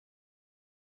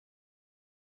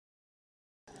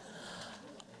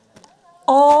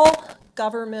All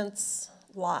governments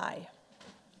lie.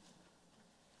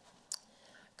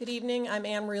 Good evening, I'm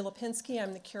Anne-Marie Lipinski.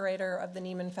 I'm the curator of the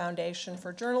Nieman Foundation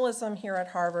for Journalism here at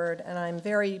Harvard, and I'm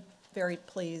very, very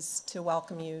pleased to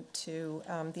welcome you to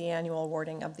the annual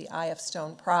awarding of the I.F.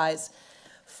 Stone Prize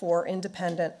for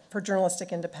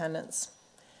Journalistic Independence.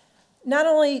 Not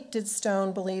only did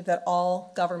Stone believe that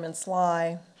all governments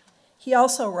lie, he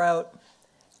also wrote,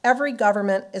 "Every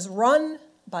government is run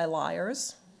by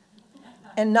liars,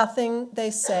 and nothing they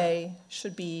say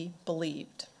should be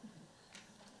believed."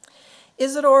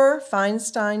 Isidore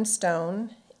Feinstein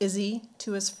Stone, Izzy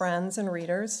to his friends and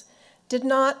readers, did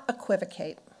not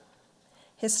equivocate.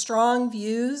 His strong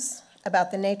views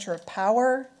about the nature of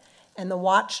power and the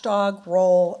watchdog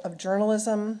role of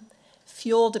journalism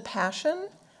fueled a passion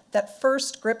that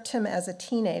first gripped him as a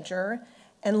teenager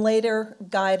and later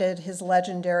guided his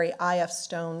legendary I.F.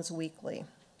 Stone's Weekly.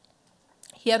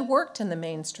 He had worked in the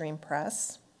mainstream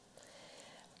press,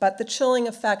 but the chilling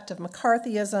effect of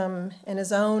McCarthyism and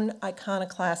his own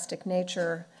iconoclastic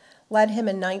nature led him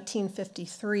in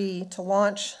 1953 to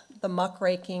launch the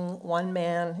muckraking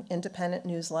one-man independent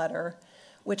newsletter,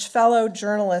 which fellow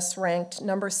journalists ranked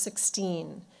number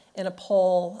 16 in a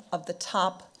poll of the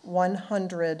top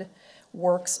 100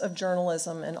 works of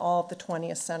journalism in all of the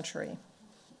 20th century.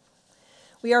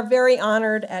 We are very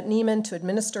honored at Nieman to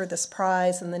administer this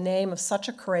prize in the name of such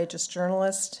a courageous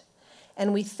journalist,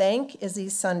 and we thank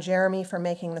Izzy's son Jeremy for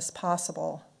making this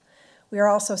possible. We are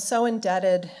also so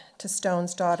indebted to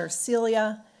Stone's daughter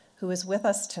Celia, who is with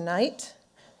us tonight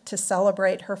to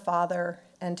celebrate her father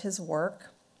and his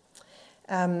work.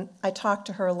 I talked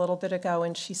to her a little bit ago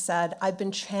and she said, "I've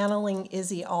been channeling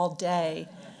Izzy all day.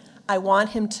 I want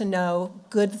him to know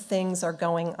good things are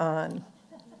going on."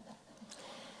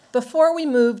 Before we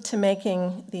move to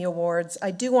making the awards,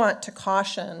 I do want to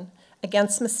caution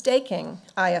against mistaking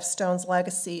I.F. Stone's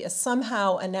legacy as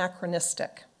somehow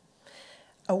anachronistic,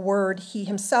 a word he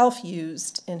himself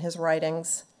used in his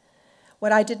writings.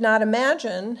 What I did not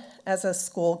imagine as a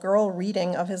schoolgirl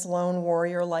reading of his lone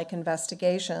warrior-like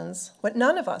investigations, what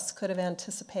none of us could have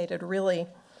anticipated really,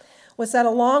 was that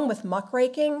along with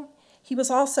muckraking, he was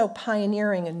also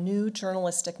pioneering a new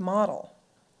journalistic model,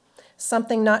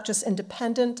 something not just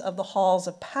independent of the halls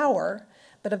of power,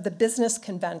 but of the business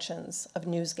conventions of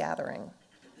news gathering.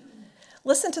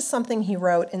 Listen to something he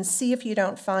wrote and see if you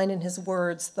don't find in his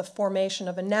words the formation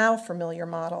of a now familiar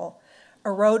model, a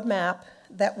roadmap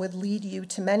that would lead you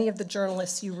to many of the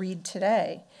journalists you read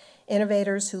today,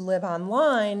 innovators who live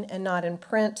online and not in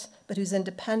print, but whose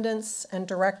independence and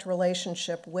direct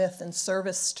relationship with and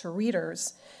service to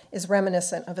readers is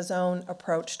reminiscent of his own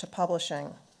approach to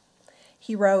publishing.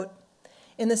 He wrote,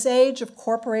 "In this age of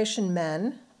corporation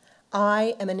men,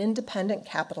 I am an independent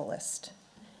capitalist,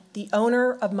 the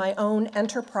owner of my own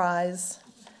enterprise,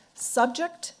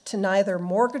 subject to neither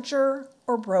mortgager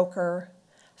or broker,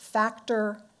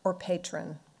 factor or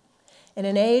patron. In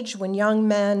an age when young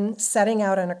men setting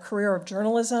out on a career of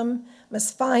journalism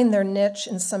must find their niche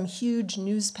in some huge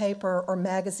newspaper or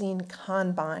magazine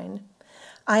combine,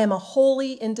 I am a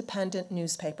wholly independent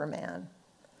newspaper man,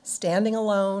 standing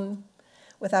alone,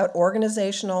 without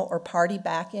organizational or party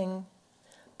backing,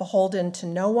 beholden to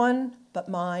no one but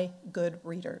my good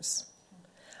readers.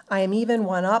 I am even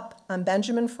one up on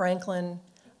Benjamin Franklin.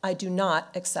 I do not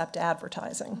accept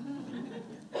advertising."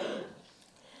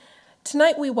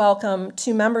 Tonight we welcome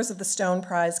two members of the Stone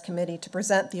Prize Committee to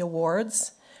present the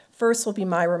awards. First will be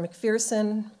Myra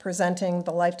McPherson presenting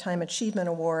the Lifetime Achievement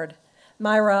Award.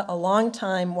 Myra, a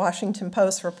longtime Washington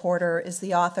Post reporter, is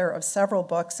the author of several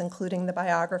books, including the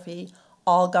biography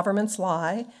All Governments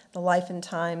Lie, The Life and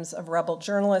Times of Rebel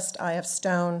Journalist I.F.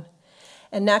 Stone.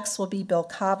 And next will be Bill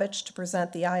Kovich to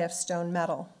present the I.F. Stone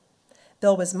Medal.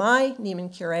 Bill was my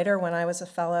Nieman curator when I was a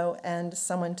fellow and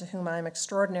someone to whom I'm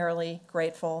extraordinarily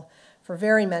grateful for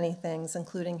very many things,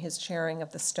 including his chairing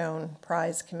of the Stone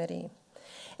Prize Committee.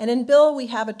 And in Bill, we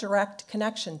have a direct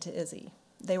connection to Izzy.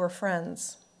 They were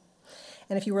friends.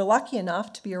 And if you were lucky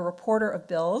enough to be a reporter of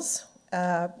Bill's,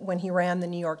 when he ran the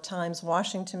New York Times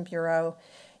Washington Bureau,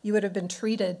 you would have been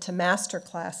treated to master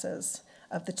classes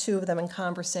of the two of them in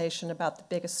conversation about the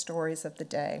biggest stories of the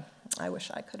day. I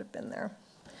wish I could have been there.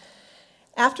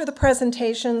 After the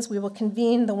presentations, we will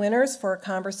convene the winners for a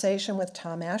conversation with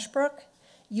Tom Ashbrook.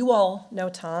 You all know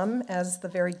Tom as the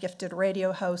very gifted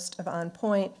radio host of On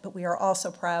Point, but we are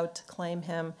also proud to claim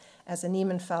him as a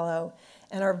Nieman Fellow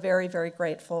and are very, very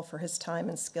grateful for his time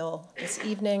and skill this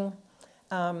evening.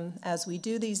 As we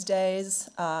do these days,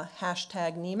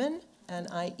 hashtag Nieman,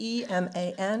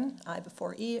 N-I-E-M-A-N, I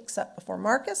before E, except before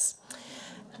Marcus.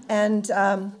 And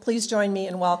please join me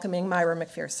in welcoming Myra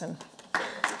McPherson.